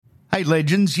Hey,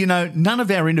 legends, you know, none of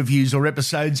our interviews or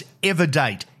episodes ever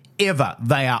date. Ever.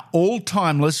 They are all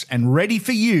timeless and ready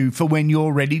for you for when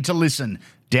you're ready to listen.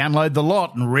 Download the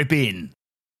lot and rip in.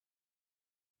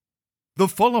 The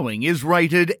following is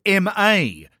rated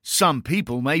MA. Some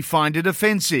people may find it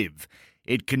offensive.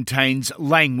 It contains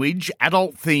language,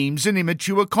 adult themes and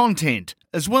immature content,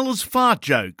 as well as fart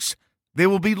jokes. There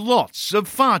will be lots of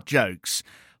fart jokes.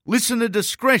 Listener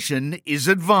discretion is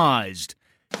advised.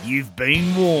 You've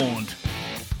been warned. Set,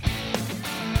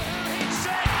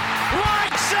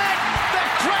 the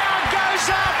crowd goes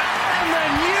up, and the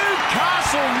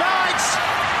Newcastle Knights,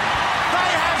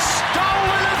 they have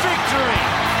stolen a victory.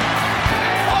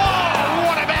 Oh,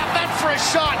 what about that for a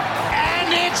shot?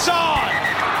 And it's on.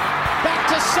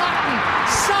 Back to Sutton.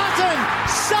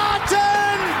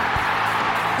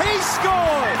 He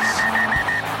scores.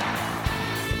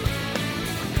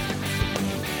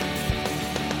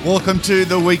 Welcome to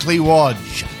the Weekly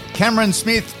Watch. Cameron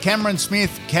Smith,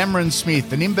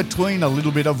 and in between a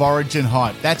little bit of Origin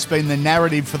hype. That's been the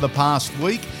narrative for the past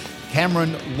week.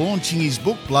 Cameron launching his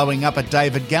book, blowing up at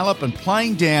David Gallop and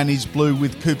playing down his blue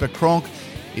with Cooper Cronk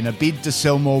in a bid to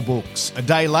sell more books. A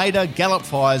day later, Gallop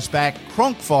fires back,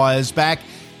 Cronk fires back,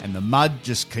 and the mud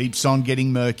just keeps on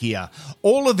getting murkier.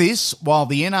 All of this while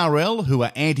the NRL, who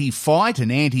are anti-fight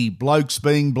and anti-blokes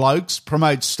being blokes,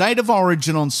 promote State of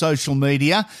Origin on social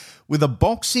media with a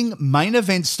boxing main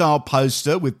event style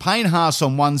poster with Payne Haas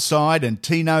on one side and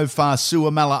Tino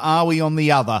Fasua Malaawi on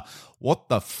the other. What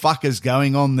the fuck is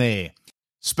going on there?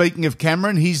 Speaking of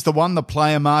Cameron, he's the one the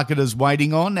player market is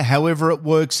waiting on. However it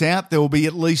works out, there will be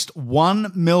at least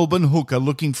one Melbourne hooker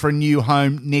looking for a new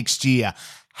home next year.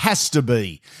 Has to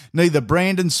be. Neither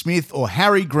Brandon Smith or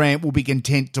Harry Grant will be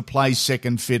content to play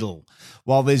second fiddle.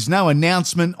 While there's no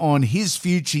announcement on his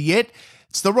future yet,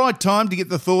 it's the right time to get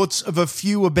the thoughts of a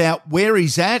few about where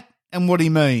he's at and what he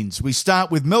means. We start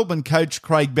with Melbourne coach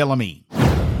Craig Bellamy.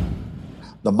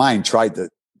 The main trait that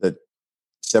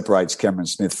separates Cameron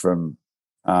Smith from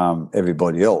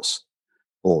everybody else,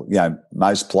 or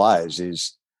most players,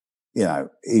 is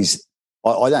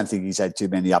I don't think he's had too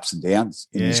many ups and downs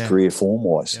in his career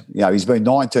form-wise. Yep. He's been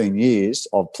 19 years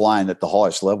of playing at the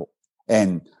highest level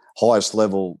and highest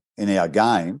level in our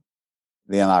game,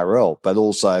 the NRL, but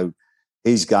also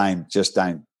his game just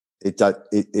it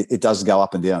doesn't go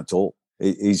up and down at all.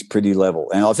 He's pretty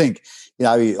level. And I think,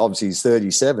 obviously he's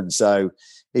 37, so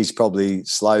he's probably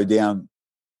slowed down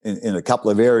in a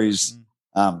couple of areas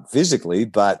physically,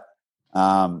 but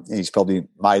he's probably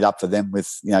made up for them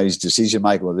with, his decision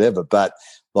making or whatever. But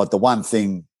like the one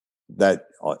thing that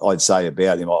I'd say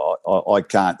about him, I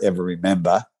can't ever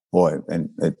remember, and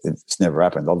it's never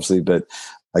happened, obviously, but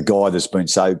a guy that's been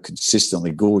so consistently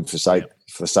good for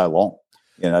so long.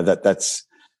 That's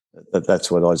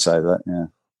what I'd say to that, yeah.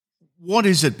 What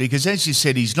is it? Because as you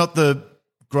said, he's not the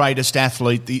greatest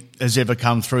athlete that has ever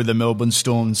come through the Melbourne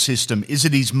Storm system. Is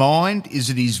it his mind? Is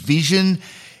it his vision?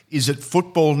 Is it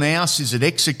football nous? Is it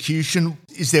execution?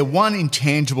 Is there one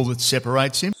intangible that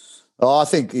separates him? I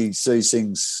think he sees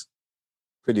things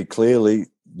pretty clearly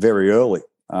very early.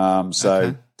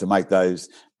 To make those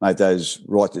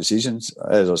right decisions,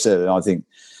 as I said, I think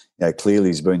clearly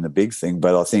has been the big thing,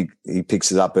 but I think he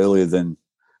picks it up earlier than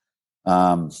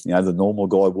the normal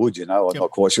guy would. I'm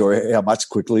not quite sure how much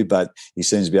quickly, but he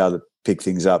seems to be able to pick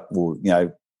things up, or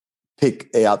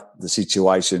pick out the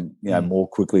situation more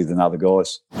quickly than other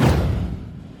guys.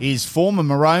 Here's former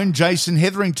Maroon Jason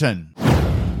Hetherington.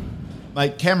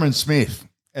 Mate, Cameron Smith,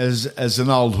 as an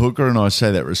old hooker, and I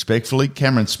say that respectfully,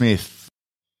 Cameron Smith,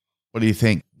 what do you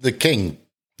think? The king,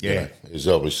 is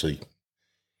obviously,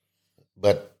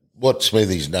 but what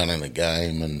Smithy's done in the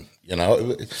game, and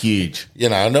huge.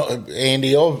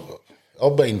 Andy,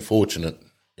 I've been fortunate.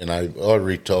 I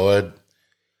retired.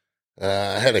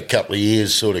 Had a couple of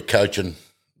years sort of coaching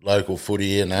local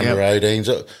footy and under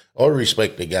 18s. I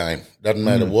respect the game. Doesn't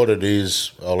matter what it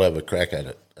is, I'll have a crack at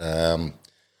it.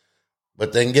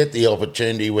 But then get the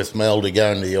opportunity with Mel to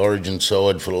go into the Origin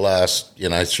side for the last,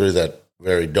 through that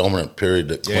very dominant period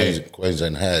that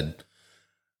Queensland had,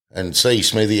 and see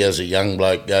Smithy as a young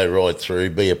bloke go right through,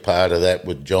 be a part of that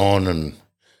with John and,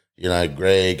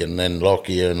 Greg, and then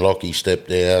Lockie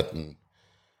stepped out.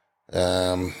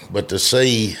 But to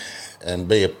see and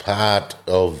be a part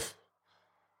of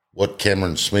what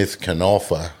Cameron Smith can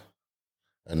offer,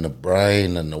 and the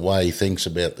brain and the way he thinks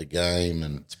about the game,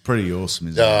 and it's pretty awesome,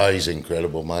 isn't it? Oh, he's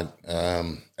incredible, mate.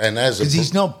 And because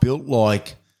he's not built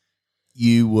like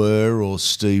you were, or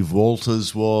Steve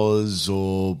Walters was,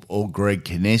 or Greg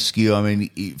Kineski. I mean,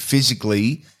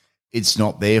 physically, it's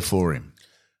not there for him.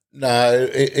 No,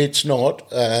 it's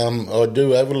not. I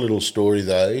do have a little story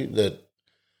though that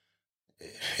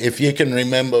if you can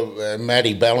remember,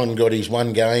 Matty Ballin got his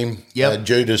one game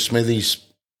due to Smithy's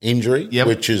injury,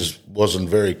 which wasn't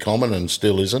very common and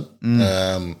still isn't.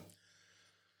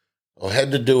 I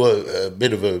had to do a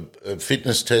bit of a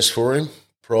fitness test for him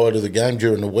prior to the game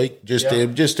during the week, just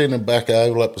in a back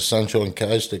oval up the Sunshine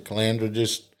Coast at Caloundra,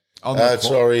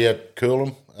 at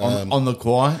Coolum. On the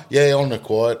quiet? Yeah, on the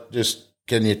quiet. Just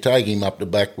can you take him up the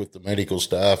back with the medical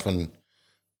staff and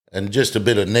just a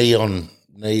bit of knee on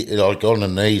the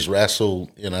knees,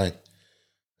 wrestle, I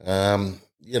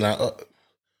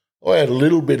had a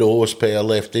little bit of horsepower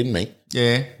left in me.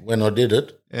 Yeah. When I did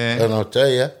it. Yeah. And I'll tell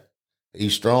you,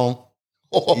 he's strong.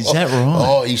 Is that right?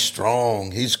 Oh, he's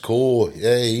strong. His core.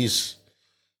 Yeah,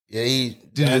 Did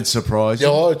it surprise you?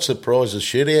 Oh, it surprised the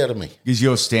shit out of me. Because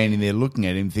you're standing there looking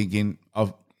at him thinking,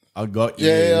 I've got you.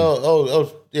 Yeah, I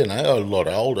was, a lot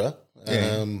older.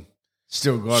 Yeah.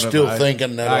 Still got it. Still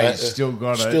thinking that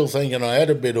Still thinking I had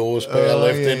a bit of horsepower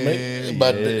left in me,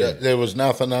 but there was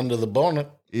nothing under the bonnet.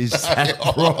 Is that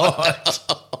right?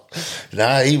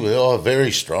 No, he was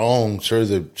very strong through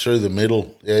the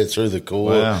middle, through the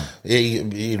core. Wow.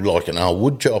 He like an old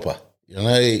wood chopper.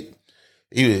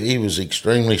 He was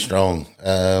extremely strong.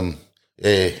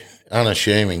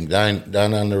 Unassuming. Don't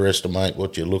underestimate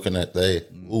what you're looking at there.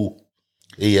 Ooh,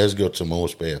 he has got some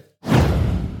horsepower.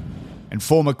 And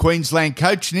former Queensland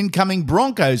coach and incoming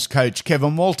Broncos coach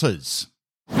Kevin Walters.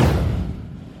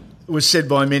 It was said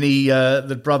by many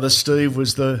that brother Steve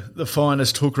was the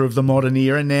finest hooker of the modern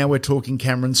era. Now we're talking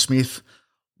Cameron Smith.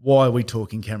 Why are we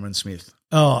talking Cameron Smith?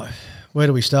 Oh, where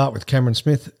do we start with Cameron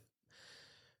Smith?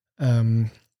 I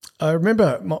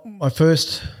remember my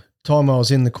first time I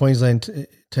was in the Queensland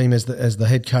team as the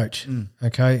head coach,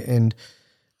 okay, and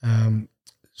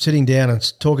sitting down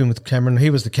and talking with Cameron. He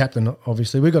was the captain,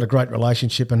 obviously. We got a great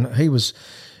relationship, and he was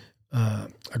a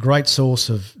great source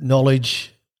of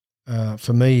knowledge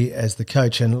for me as the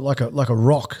coach, and like a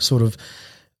rock sort of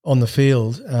on the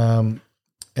field. And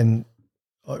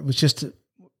it was just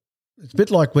it's a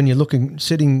bit like when you're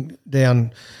sitting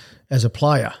down as a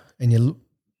player and you're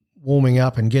warming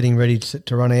up and getting ready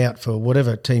to run out for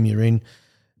whatever team you're in,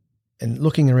 and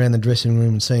looking around the dressing room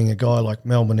and seeing a guy like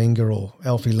Melbourne Inga or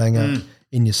Alfie Langer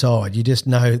in your side. You just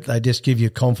know they just give you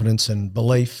confidence and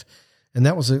belief. And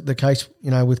that was the case,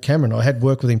 with Cameron. I had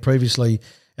worked with him previously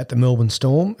at the Melbourne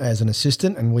Storm as an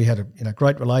assistant, and we had a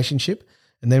great relationship,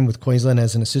 and then with Queensland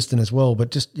as an assistant as well. But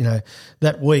just,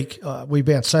 that week we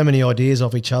bounced so many ideas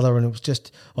off each other, and it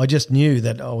was I just knew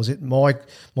that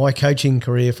my coaching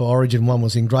career for Origin 1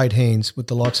 was in great hands with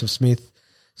the likes of Smith,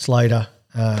 Slater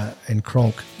and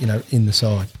Cronk, in the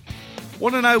side.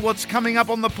 Want to know what's coming up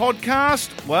on the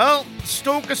podcast? Well,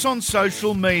 stalk us on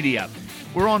social media.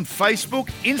 We're on Facebook,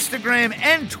 Instagram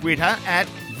and Twitter at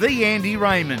The Andy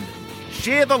Raymond.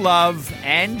 Share the love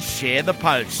and share the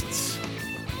posts.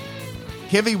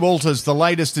 Kevy Walters, the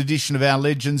latest edition of our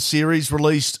Legends series,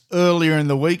 released earlier in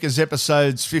the week as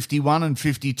episodes 51 and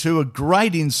 52, a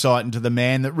great insight into the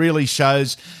man that really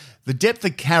shows the depth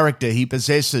of character he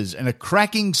possesses and a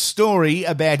cracking story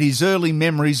about his early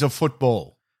memories of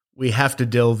football. We have to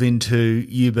delve into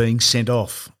you being sent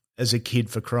off as a kid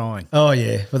for crying. Oh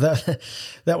yeah, well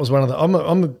that was one of the.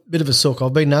 I'm a bit of a sook.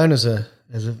 I've been known as a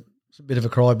bit of a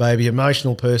crybaby,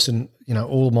 emotional person,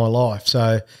 all my life.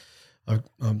 So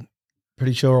I'm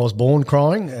pretty sure I was born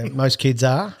crying. Most kids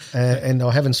are, and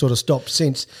I haven't sort of stopped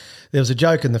since. There was a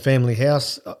joke in the family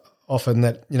house often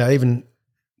that even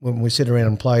when we sit around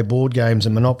and play board games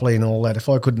and Monopoly and all that, if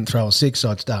I couldn't throw a six,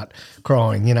 I'd start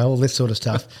crying. All this sort of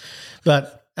stuff.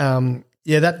 But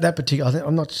that particular, I think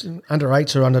I'm not under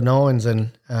 8s or under 9s,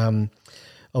 and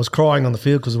I was crying on the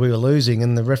field because we were losing,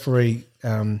 and the referee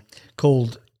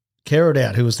called Kerrod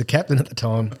out, who was the captain at the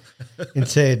time, and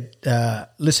said,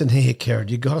 listen here, Kerrod,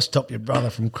 you've got to stop your brother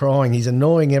from crying. He's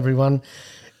annoying everyone.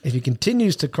 If he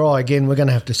continues to cry again, we're going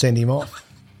to have to send him off.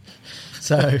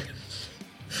 So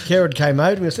Kerrod came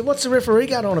over to me and said, what's the referee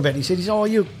going on about? He said,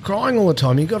 you're crying all the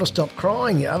time. You've got to stop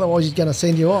crying, otherwise he's going to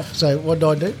send you off. So what did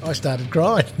I do? I started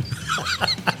crying.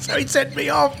 So he sent me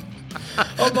off.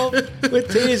 I'm off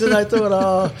with tears, and I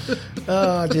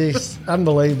thought, geez,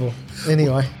 unbelievable.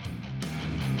 Anyway.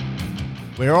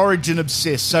 We're Origin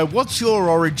obsessed, so what's your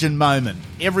Origin moment?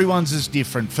 Everyone's is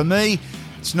different. For me,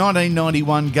 it's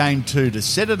 1991 Game 2. To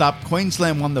set it up,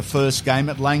 Queensland won the first game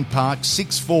at Lang Park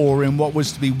 6-4 in what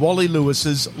was to be Wally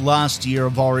Lewis's last year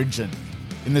of Origin.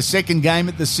 In the second game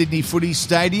at the Sydney Footy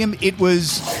Stadium, it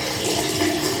was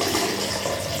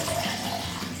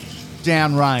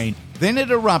down rain. Then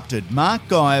it erupted. Mark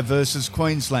Geyer versus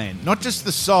Queensland. Not just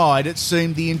the side, it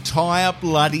seemed the entire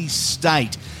bloody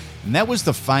state. And that was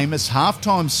the famous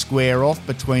halftime square-off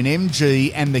between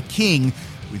MG and the King,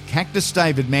 with Cactus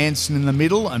David Manson in the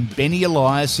middle and Benny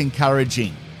Elias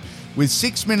encouraging. With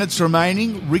 6 minutes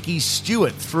remaining, Ricky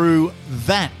Stewart threw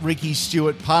that Ricky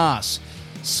Stewart pass.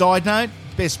 Side note,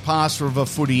 best passer of a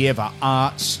footy ever,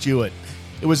 R. Stewart.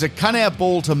 It was a cut-out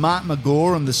ball to Mark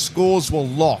Magore and the scores were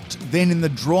locked. Then in the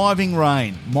driving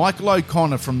rain, Michael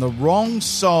O'Connor from the wrong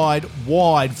side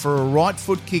wide for a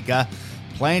right-foot kicker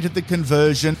planted the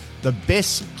conversion, the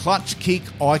best clutch kick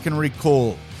I can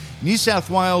recall. New South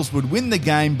Wales would win the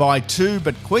game by 2,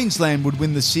 but Queensland would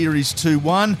win the series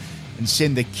 2-1 and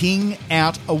send the King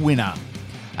out a winner.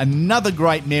 Another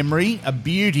great memory, a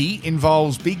beauty,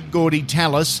 involves Big Gordy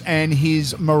Tallis and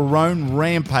his Maroon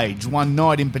Rampage, one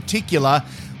night in particular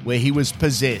where he was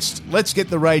possessed. Let's get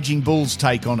the Raging Bulls'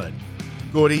 take on it.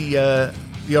 Gordy, the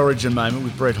origin moment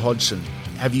with Brett Hodgson.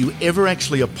 Have you ever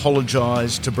actually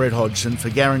apologised to Brett Hodgson for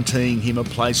guaranteeing him a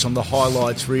place on the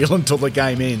highlights reel until the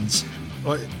game ends?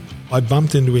 I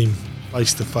bumped into him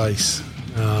face to face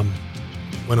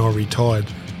when I retired.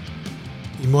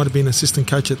 He might have been assistant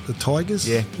coach at the Tigers.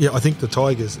 Yeah, I think the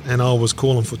Tigers. And I was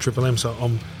calling for Triple M. So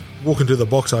I'm walking to the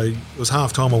box. It was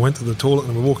half time. I went to the toilet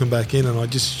and we're walking back in, and I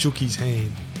just shook his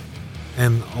hand.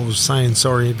 And I was saying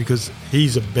sorry because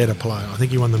he's a better player. I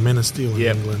think he won the Men of Steel in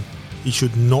England. He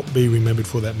should not be remembered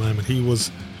for that moment. He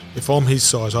was. If I'm his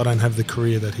size, I don't have the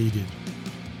career that he did.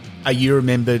 Are you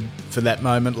remembered for that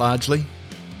moment largely?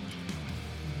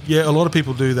 Yeah, a lot of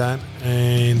people do that,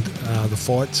 and the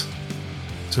fights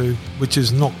too, which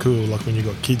is not cool. Like when you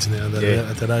got kids now that are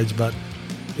at that age, but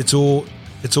it's all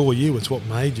you. It's what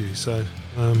made you. So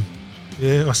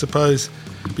I suppose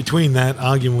between that,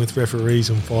 arguing with referees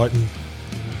and fighting,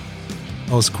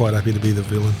 I was quite happy to be the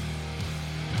villain.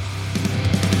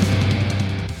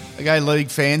 Okay, league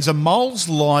fans, a mole's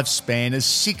lifespan is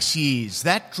 6 years.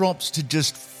 That drops to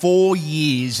just 4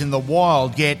 years in the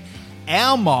wild, yet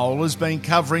our mole has been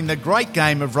covering the great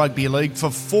game of rugby league for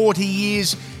 40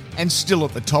 years and still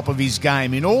at the top of his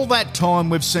game. In all that time,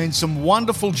 we've seen some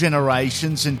wonderful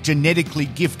generations and genetically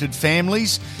gifted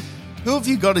families. Who have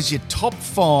you got as your top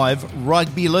 5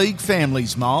 rugby league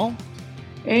families, Mole?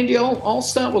 Andy, I'll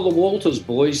start with the Walters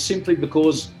boys simply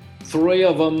because 3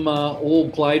 of them all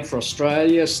played for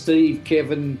Australia. Steve,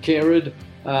 Kevin, Kerrod.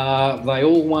 They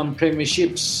all won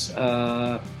premierships,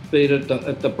 be it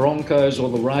at the Broncos or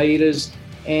the Raiders.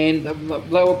 And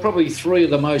they were probably 3 of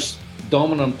the most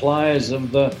dominant players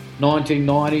of the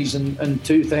 1990s and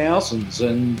 2000s.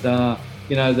 And,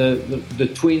 the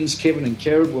twins, Kevin and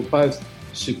Kerrod, were both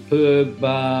superb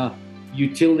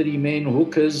utility men,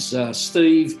 hookers.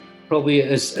 Steve, probably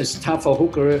as tough a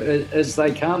hooker as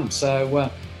they come. So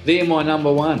they're my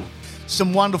number 1.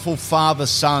 Some wonderful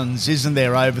father-sons, isn't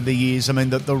there, over the years? I mean,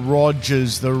 the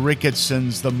Rogers, the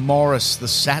Rickardsons, the Morris, the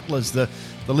Sattlers,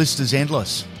 the list is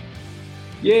endless.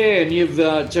 Yeah, and you've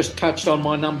just touched on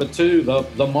my number 2,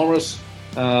 the Morris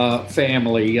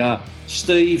family.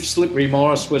 Steve Slippery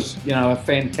Morris was, a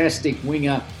fantastic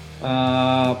winger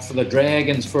for the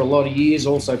Dragons for a lot of years,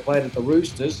 also played at the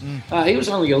Roosters. He was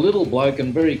only a little bloke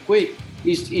and very quick.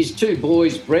 His 2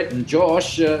 boys, Brett and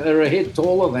Josh, are a head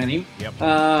taller than him. Yep.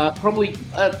 Probably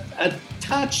a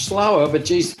touch slower, but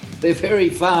geez, they're very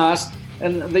fast.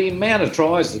 And the amount of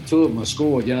tries the 2 of them have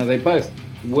scored, they're both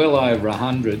well over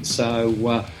 100.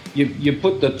 So you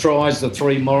put the tries the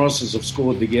 3 Morrises have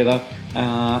scored together,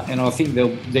 and I think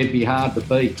they'd be hard to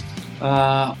beat.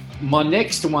 My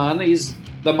next one is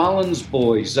the Mullins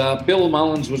boys. Bill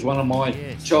Mullins was one of my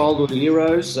childhood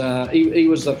heroes. He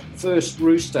was the first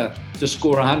Rooster to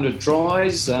score 100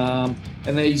 tries, and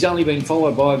he's only been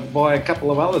followed by a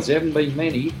couple of others. There haven't been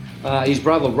many. His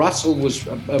brother Russell was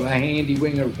a handy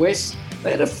winger at West. They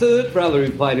had a third brother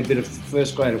who played a bit of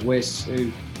first grade at West,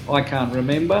 who I can't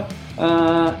remember.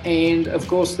 And, of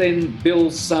course, then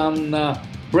Bill's son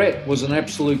Brett was an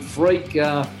absolute freak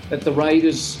at the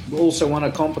Raiders, also won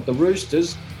a comp at the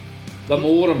Roosters. The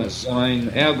Mortimers, I mean,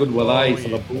 how good were they for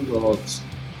the Bulldogs?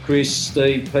 Chris,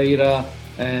 Steve, Peter,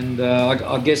 and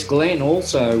I guess Glenn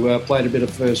also played a bit of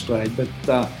first grade. But,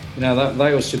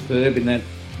 they were superb in that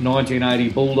 1980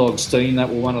 Bulldogs team. That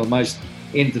were one of the most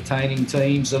entertaining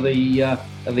teams of the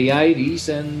 80s.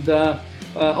 And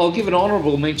I'll give an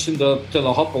honourable mention to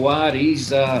the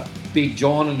Hopperwadis, Big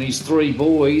John and his 3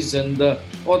 boys. And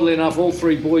oddly enough, all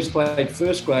 3 boys played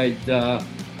first grade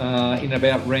in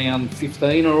about round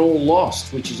 15 are all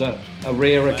lost, which is a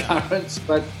rare occurrence.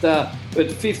 But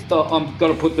 5th, I've got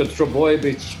to put the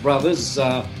Trebojevic brothers.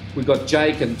 We've got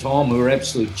Jake and Tom, who are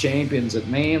absolute champions at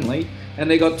Manly. and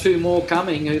they got 2 more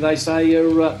coming who they say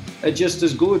are just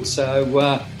as good. So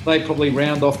they probably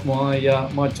round off my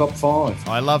top 5.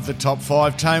 I love the top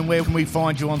 5. Tone, where can we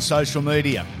find you on social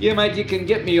media? Yeah, mate, you can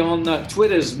get me on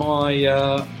Twitter's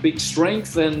my big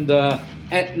strength, and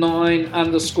at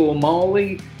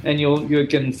 9_Moley, and you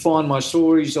can find my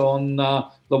stories on the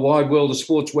Wide World of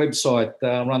Sports website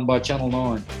run by Channel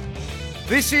 9.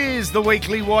 This is the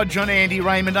Weekly Wodge on Andy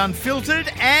Raymond Unfiltered,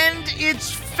 and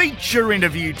it's feature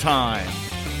interview time.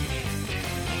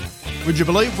 Would you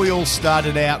believe we all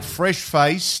started out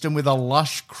fresh-faced and with a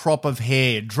lush crop of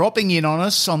hair? Dropping in on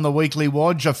us on the Weekly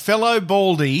Wodge, a fellow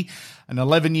Baldy, an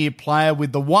 11-year player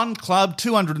with the one club,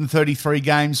 233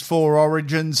 games, 4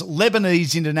 origins,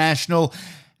 Lebanese international,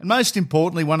 and most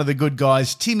importantly, one of the good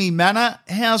guys, Timmy Mannah.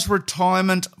 How's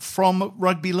retirement from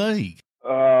rugby league?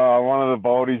 One of the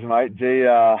Baldies, mate. Gee,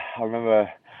 I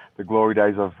remember the glory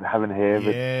days of having hair.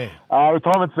 Yeah. But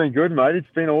retirement's been good, mate. It's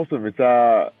been awesome.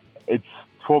 It's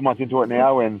 12 months into it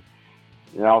now, and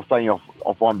I was staying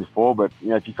offline before, but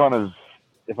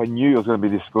if I knew it was going to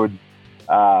be this good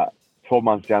 12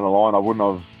 months down the line, I wouldn't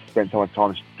have spent so much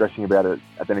time stressing about it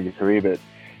at the end of your career. But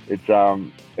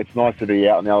it's nice to be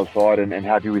out on the other side and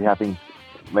happy with how things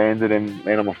landed and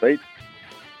land on my feet.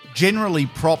 Generally,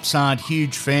 props aren't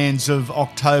huge fans of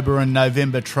October and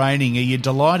November training. Are you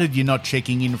delighted you're not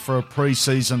checking in for a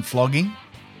pre-season flogging?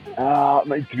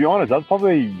 To be honest, that's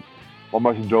probably my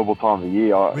most enjoyable time of the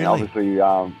year. Really? Obviously,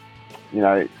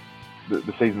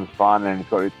 the season's fun and it's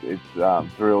got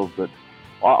its thrills, but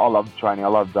I love training. I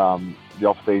love the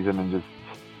off-season and just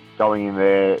going in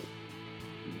there,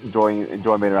 enjoying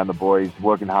being around the boys,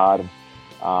 working hard.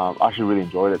 I actually really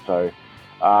enjoyed it. So,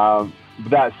 but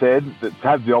that said, to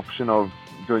have the option of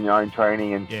doing your own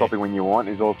training and stopping when you want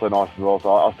is also nice as well.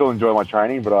 So I still enjoy my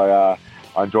training, but I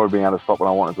enjoy being able to stop when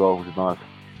I want as well, which is nice.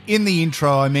 In the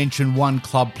intro, I mentioned one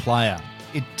club player.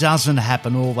 It doesn't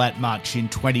happen all that much in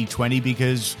 2020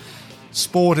 because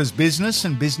sport is business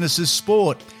and business is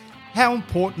sport. How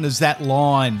important is that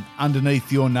line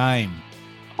underneath your name?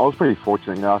 I was pretty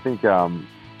fortunate. I think a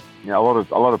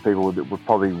lot of people would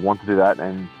probably want to do that,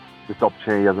 and this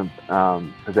opportunity doesn't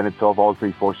present itself. I was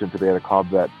pretty fortunate to be at a club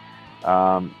that,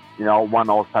 one,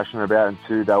 I was passionate about, and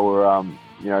two, they were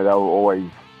always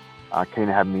keen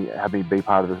to have me be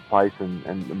part of this place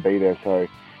and be there. So,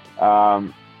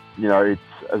 it's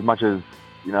as much as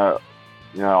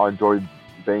I enjoyed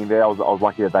being there. I was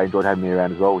lucky that they enjoyed having me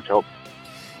around as well, which helped.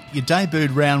 You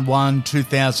debuted round 1,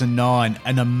 2009.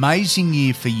 An amazing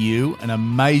year for you, an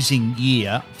amazing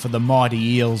year for the mighty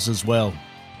Eels as well.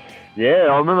 Yeah,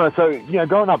 I remember. So,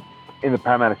 growing up in the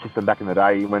Parramatta system back in the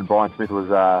day, when Brian Smith was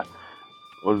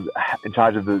in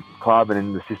charge of the club and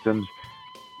in the systems,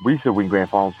 we used to win grand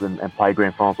finals and play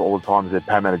grand finals all the time as a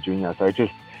Parramatta junior. So it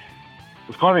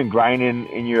was kind of ingrained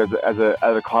in you as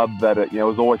a club that it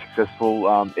was always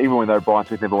successful. Even though Brian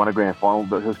Smith never won a grand final,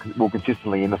 but he was more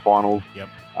consistently in the finals. Yep.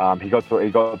 He got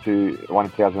to one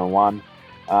in 2001.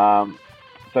 So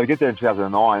to get there in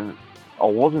 2009, I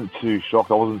wasn't too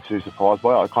shocked. I wasn't too surprised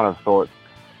by it. I kind of thought,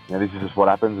 this is just what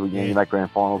happens. You make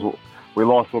grand finals. We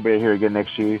lost. We'll be here again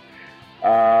next year.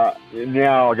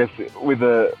 Now, I guess with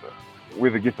the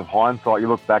gift of hindsight, you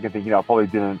look back and think, I probably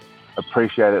didn't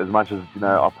appreciate it as much as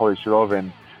I probably should have.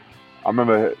 And I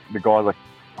remember the guys like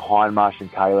Hindmarsh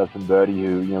and Tallis and Birdie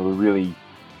who were really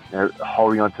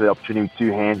holding on to the opportunity with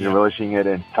 2 hands and relishing it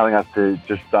and telling us to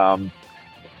just don't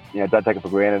take it for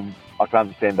granted. I can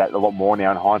understand that a lot more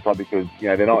now in hindsight because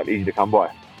they're not easy to come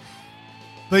by.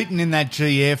 Beaten in that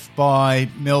GF by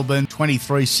Melbourne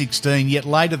 23-16, yet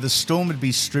later the Storm would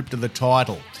be stripped of the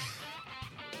title.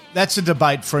 That's a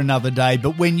debate for another day,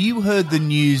 but when you heard the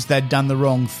news they'd done the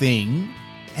wrong thing,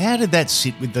 how did that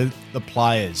sit with the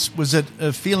players? Was it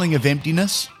a feeling of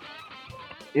emptiness?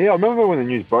 Yeah, I remember when the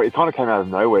news broke, it kind of came out of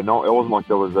nowhere. No, it wasn't like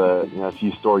there was a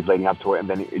few stories leading up to it, and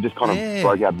then it just kind of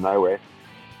broke out of nowhere.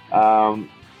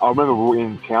 I remember we were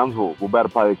in Townsville. We were about to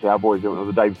play the Cowboys. It was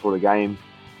the day before the game.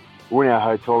 We were in our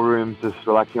hotel room, just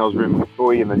relaxing. I was rooming with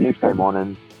Philly, and the news came on,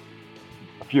 and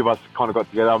a few of us kind of got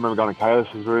together. I remember going to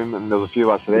Kalis's room, and there was a few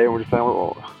of us there, and we were just saying,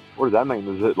 well, what does that mean?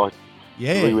 Is it like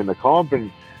we win the comp? And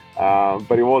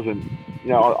but it wasn't.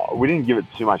 We didn't give it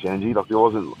too much energy. Like it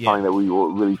wasn't something that we were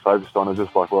really focused on. It was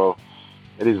just like, well,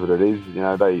 it is what it is.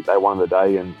 They won the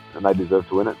day, and they deserve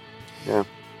to win it. Yeah.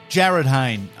 Jared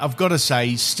Hayne, I've got to say,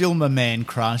 he's still my man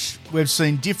crush. We've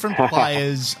seen different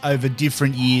players over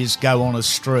different years go on a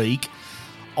streak.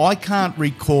 I can't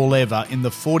recall ever in the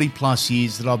 40-plus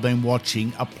years that I've been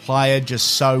watching a player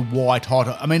just so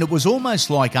white-hot. I mean, it was almost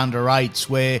like under-8s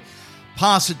where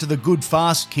pass it to the good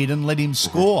fast kid and let him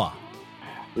score.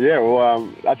 Yeah, well,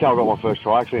 that's how I got my first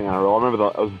try actually in NRL. I remember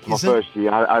it was my first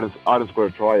year. I hadn't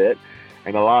scored a try yet.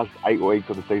 In the last 8 weeks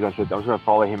of the season, I said I was going to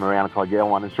follow him around and try to get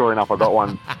one. And sure enough, I got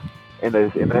one in the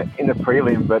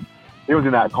prelim. But he was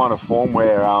in that kind of form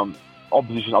where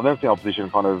opposition. I've never seen opposition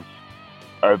kind of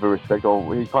over respect,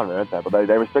 or he kind of earned that. But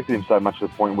they respected him so much to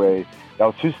the point where they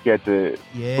were too scared to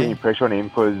put any pressure on him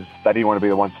because they didn't want to be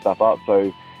the one to step up.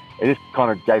 So it just kind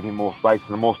of gave him more space.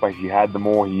 And the more space he had, the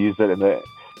more he used it. And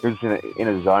he was in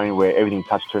a zone where everything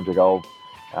touched turned to gold.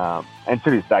 And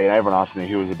to this day, everyone asks me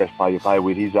who was the best player you play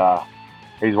with. He's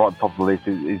right at the top of the list.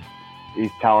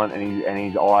 His talent and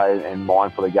his eye and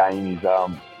mind for the game is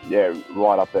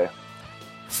right up there.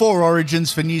 4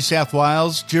 origins for New South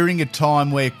Wales during a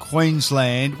time where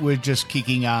Queensland were just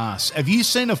kicking ass. Have you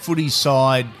seen a footy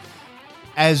side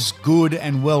as good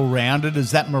and well-rounded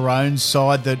as that Maroons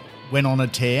side that went on a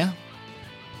tear?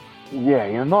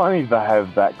 Yeah, not only do they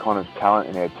have that kind of talent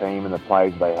in their team and the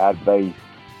players they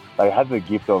had the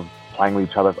gift of playing with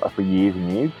each other for years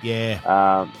and years.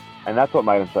 Yeah. And that's what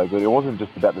made them so good. It wasn't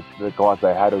just about the guys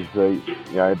they had. It was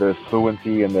the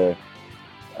fluency and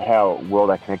how well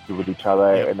they connected with each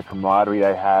other and the camaraderie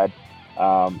they had.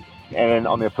 And then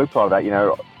on the flip side of that,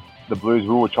 the Blues,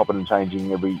 we were chopping and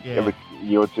changing every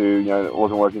year or two. It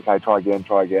wasn't working. Okay, try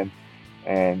again.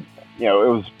 And it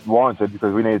was warranted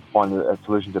because we needed to find a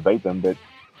solution to beat them. But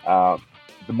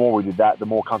the more we did that, the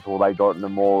more comfortable they got, and the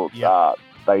more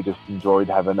they just enjoyed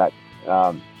having that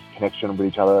connection with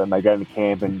each other. And they go into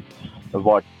camp, and it was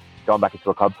like going back into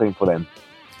a club team for them.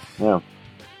 Yeah.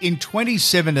 In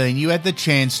 2017, you had the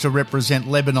chance to represent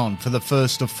Lebanon for the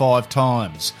first of 5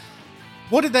 times.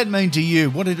 What did that mean to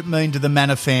you? What did it mean to the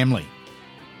Mannah family?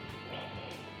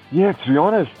 Yeah, to be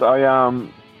honest, I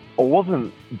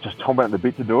wasn't just chomping at the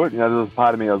bit to do it. There was a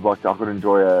part of me I was like, I could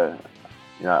enjoy an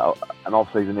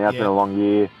off season now. It's been a long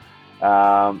year.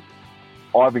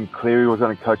 Ivan Cleary was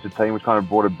going to coach the team, which kind of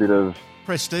brought a bit of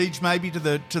prestige, maybe to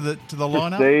the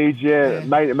lineup. Prestige, yeah.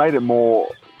 Made it more,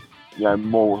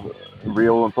 more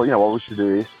real, and thought, what we should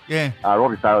do this. Yeah.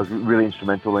 Robbie Farah was really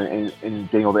instrumental in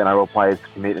getting all the NRL players to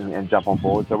commit and jump on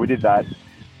board. So we did that.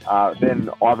 Then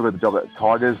Ivan got the job at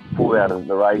Tigers, pulled out of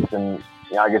the race, and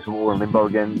I guess we were in limbo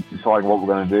again, deciding what we're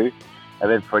going to do. And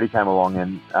then Freddie came along,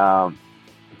 and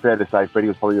fair to say, Freddie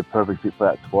was probably the perfect fit for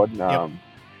that squad. To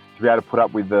be able to put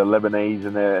up with the Lebanese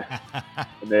and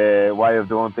their way of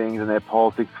doing things and their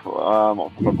politics from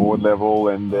a board level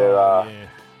and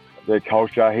their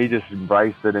culture, he just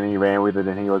embraced it and he ran with it,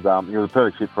 and he was a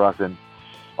perfect fit for us. And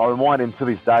I remind him to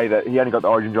this day that he only got the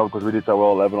Origin job because we did so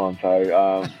well at Lebanon.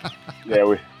 So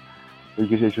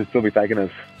he should still be taking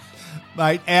us.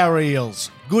 Mate, our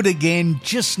Eels, good again,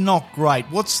 just not great.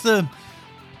 What's the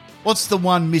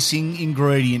one missing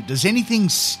ingredient? Does anything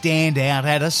stand out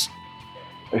at us?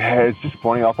 Yeah, it's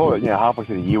disappointing. I thought, halfway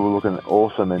through the year we're looking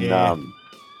awesome, and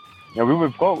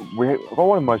we've got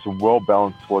one of the most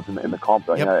well-balanced squads in the comp.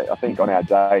 Yep. I think on our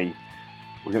day,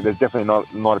 there's definitely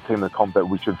not a team in the comp that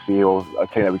we should fear, or a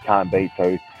team that we can't beat.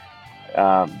 So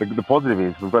the positive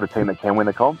is we've got a team that can win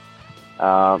the comp.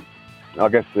 I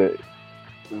guess the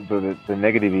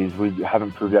negative is we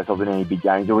haven't proved ourselves in any big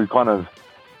games. So we kind of,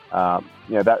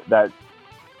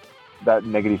 that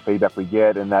negative feedback we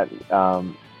get, and that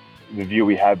the view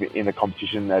we have in the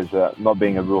competition as not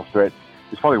being a real threat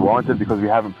is probably warranted because we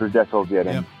haven't proved ourselves yet.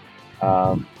 Yep.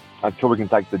 And until we can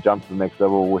take the jump to the next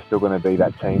level, we're still going to be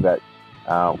that team that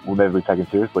will never be taken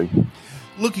seriously.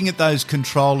 Looking at those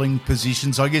controlling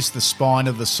positions, I guess the spine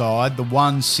of the side, the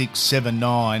 1, 6, 7,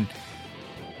 9,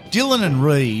 Dylan and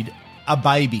Reed are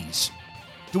babies.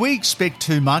 Do we expect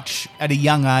too much at a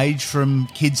young age from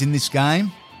kids in this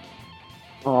game?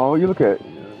 Oh, you look at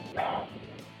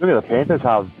the Panthers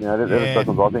halves. They're the first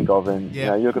ones I think of, and you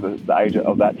look at the age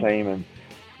of that team, and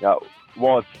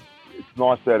while it's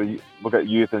nice to look at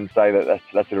youth and say that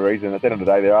that's the reason. At the end of the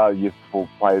day, there are youthful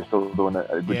players still doing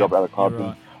a good job at other clubs.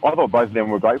 Right. I thought both of them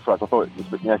were great for us. I thought,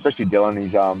 especially Dylan,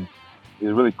 he's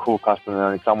a really cool customer,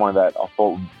 and he's someone that I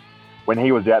thought when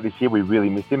he was out this year, we really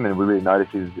missed him, and we really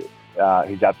noticed his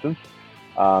absence.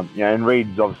 And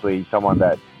Reed's obviously someone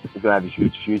that is going to have a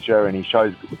huge future, and he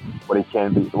shows what he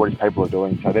can be, what he's capable of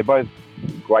doing. So they're both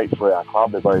great for our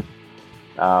club. They're both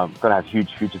going to have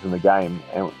huge futures in the game,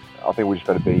 and I think we just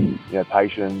got to be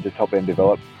patient and just help them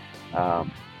develop.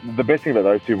 The best thing about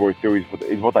those two boys too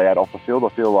is what they add off the field. I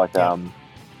feel like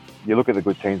you look at the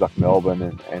good teams like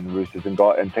Melbourne and Roosters and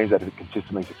teams that are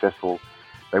consistently successful.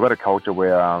 They've got a culture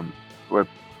where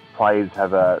players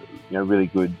have a really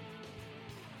good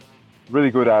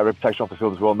reputation off the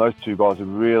field as well. And those two guys are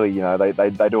really,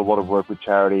 they do a lot of work with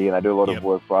charity, and they do a lot of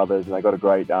work for others, and they got a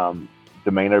great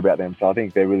demeanour about them. So I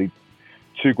think they're really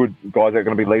two good guys that are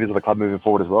going to be leaders of the club moving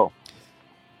forward as well.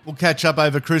 We'll catch up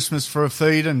over Christmas for a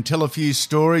feed and tell a few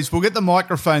stories. We'll get the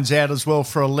microphones out as well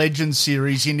for a Legends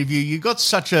Series interview. You've got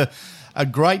such a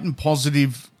great and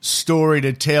positive story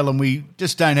to tell, and we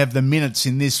just don't have the minutes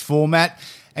in this format,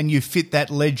 and you fit that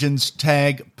Legends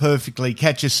tag perfectly.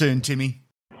 Catch you soon, Timmy.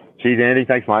 Cheers, Andy.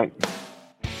 Thanks, mate.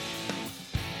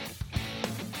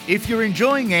 If you're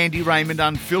enjoying Andy Raymond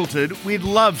Unfiltered, we'd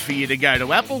love for you to go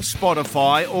to Apple,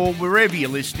 Spotify or wherever you're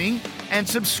listening and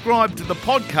subscribe to the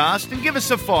podcast and give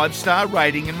us a 5-star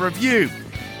rating and review.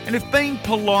 And if being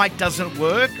polite doesn't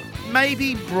work,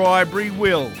 maybe bribery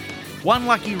will. One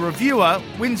lucky reviewer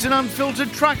wins an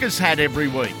Unfiltered Truckers hat every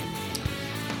week.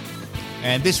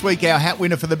 And this week our hat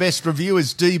winner for the best review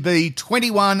is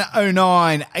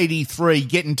DB210983.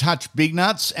 Get in touch, Big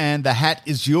Nuts, and the hat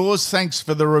is yours. Thanks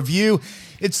for the review.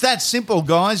 It's that simple,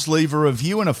 guys. Leave a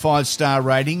review and a 5-star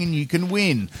rating and you can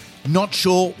win. Not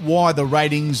sure why the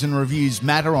ratings and reviews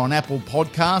matter on Apple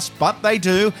Podcasts, but they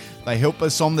do. They help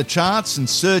us on the charts and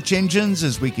search engines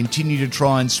as we continue to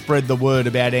try and spread the word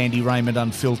about Andy Raymond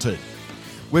Unfiltered.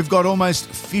 We've got almost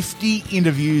 50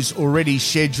 interviews already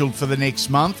scheduled for the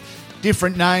next month.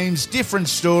 Different names, different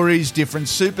stories, different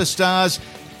superstars,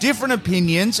 different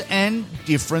opinions and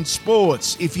different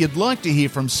sports. If you'd like to hear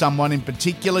from someone in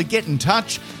particular, get in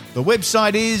touch. The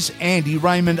website is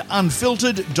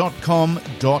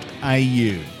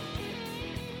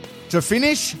andyraymondunfiltered.com.au. To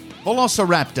finish,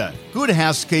 Velociraptor, Good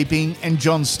Housekeeping and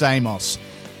John Stamos.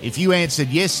 If you answered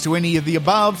yes to any of the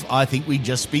above, I think we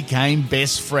just became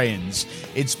best friends.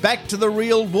 It's back to the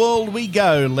real world we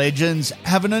go, legends.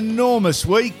 Have an enormous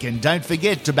week and don't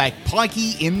forget to back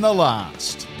Pikey in the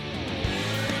last.